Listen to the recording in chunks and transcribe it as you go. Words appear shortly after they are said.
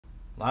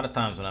lot of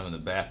times when I'm in the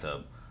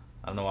bathtub,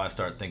 I don't know why I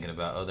start thinking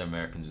about other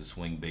Americans who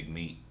swing big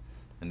meat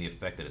and the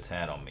effect that it's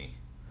had on me.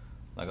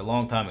 Like a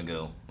long time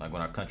ago, like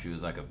when our country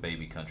was like a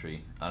baby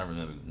country, I don't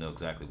remember know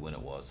exactly when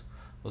it was.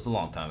 It was a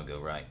long time ago,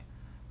 right?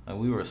 Like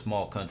we were a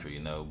small country,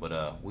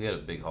 but we had a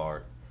big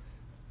heart.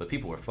 But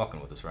people were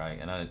fucking with us, right?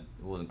 And it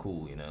wasn't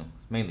cool.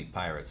 Mainly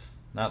pirates,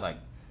 not like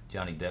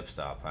Johnny Depp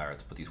style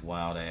pirates, but these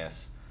wild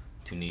ass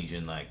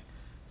Tunisian like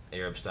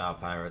Arab style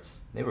pirates.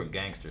 They were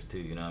gangsters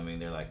too, you know what I mean?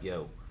 They're like,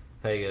 yo,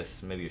 pay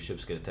us. Maybe your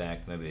ships get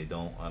attacked. Maybe they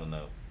don't. I don't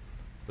know.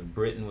 But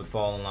Britain would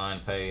fall in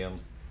line, pay them.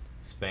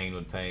 Spain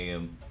would pay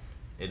them.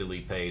 Italy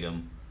paid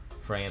them.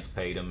 France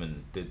paid them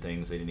and did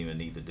things they didn't even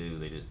need to do.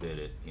 They just did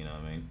it. You know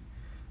what I mean?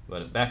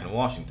 But back in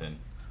Washington,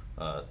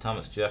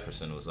 Thomas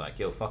Jefferson was like,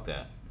 yo, fuck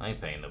that. I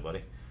ain't paying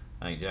nobody.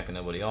 I ain't jacking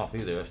nobody off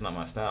either. That's not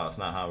my style. That's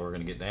not how we're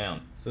gonna get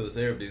down. So this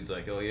Arab dude's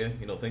like, oh yeah,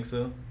 you don't think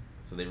so?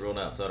 So they rolled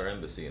outside our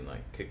embassy and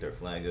like kicked our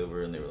flag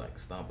over and they were like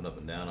stomping up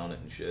and down on it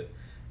and shit.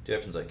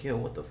 Jefferson's like, yo,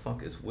 what the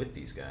fuck is with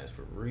these guys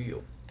for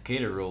real?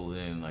 Decatur rolls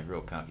in like real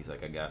cocky. He's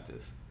like, I got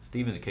this.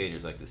 Stephen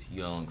Decatur's like this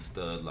young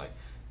stud, like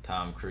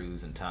Tom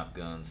Cruise and Top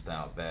Gun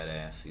style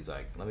badass. He's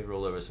like, let me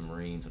roll over some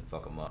Marines and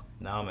fuck them up.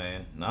 Nah,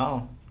 man.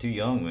 No, too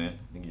young, man.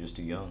 I think you're just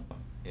too young.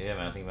 Yeah,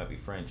 man. I think you might be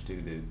French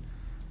too, dude.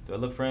 Do I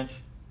look French?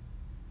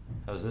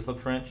 How does this look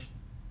French?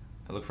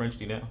 I look French,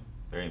 do you know?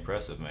 Very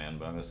impressive, man,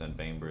 but I'm gonna send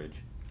Bainbridge.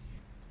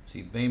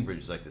 See, Bainbridge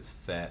is like this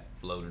fat,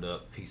 bloated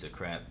up piece of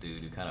crap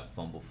dude who kind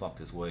of fucked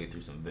his way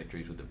through some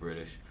victories with the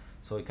British.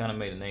 So he kind of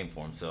made a name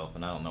for himself,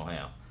 and I don't know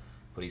how.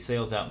 But he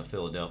sails out into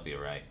Philadelphia,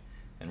 right?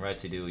 And right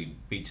to do, he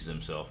beaches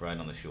himself right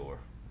on the shore.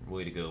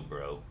 Way to go,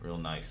 bro. Real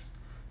nice.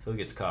 So he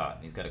gets caught.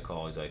 He's got a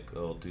call. He's like,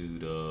 oh,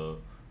 dude,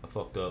 I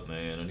fucked up,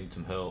 man. I need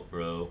some help,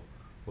 bro.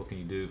 What can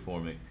you do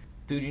for me?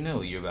 Dude, you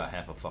know you're about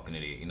half a fucking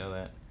idiot. You know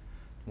that?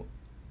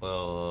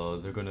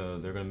 Well, they're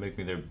gonna make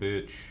me their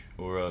bitch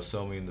or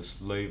sell me into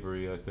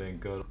slavery, I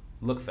think.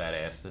 Look, fat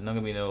ass, there's not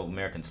gonna be no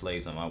American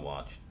slaves on my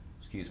watch.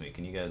 Excuse me,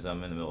 can you guys?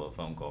 I'm in the middle of a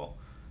phone call.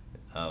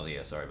 Oh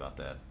yeah, sorry about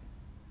that.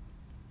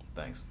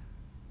 Thanks.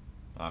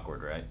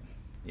 Awkward, right?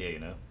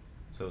 Yeah,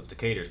 So it's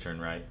Decatur's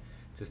turn, right?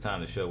 It's his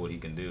time to show what he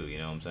can do. You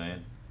know what I'm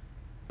saying?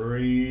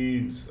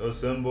 Marines,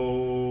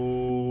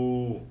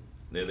 assemble!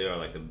 There they are,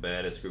 like the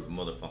baddest group of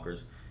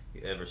motherfuckers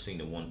you ever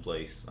seen in one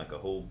place. Like a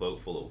whole boat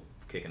full of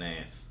kicking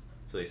ass.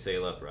 So they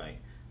sail up, right?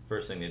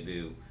 First thing they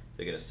do is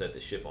they gotta set the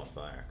ship on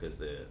fire because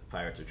the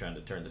pirates are trying to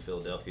turn the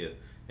Philadelphia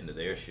into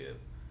their ship.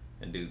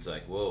 And dude's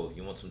like, whoa,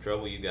 you want some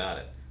trouble? You got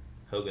it.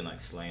 Hogan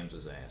like slams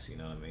his ass, you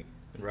know what I mean?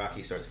 And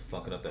Rocky starts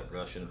fucking up that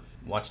Russian.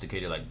 Watch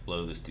Decatur like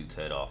blow this dude's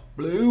head off.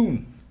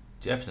 Bloom!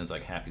 Jefferson's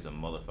like happy as a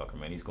motherfucker,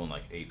 man. He's going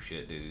like ape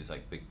shit, dude. He's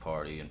like big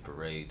party and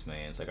parades,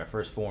 man. It's like our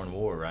first foreign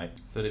war, right?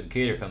 So the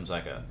Decatur comes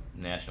like a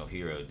national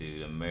hero,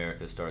 dude.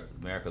 America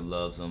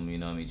loves him, you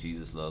know what I mean?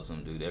 Jesus loves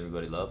him, dude.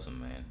 Everybody loves him,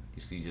 man.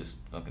 You see, just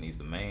fucking, he's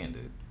the man,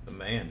 dude. The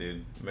man,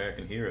 dude.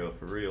 American hero,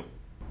 for real.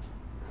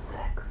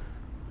 Sex.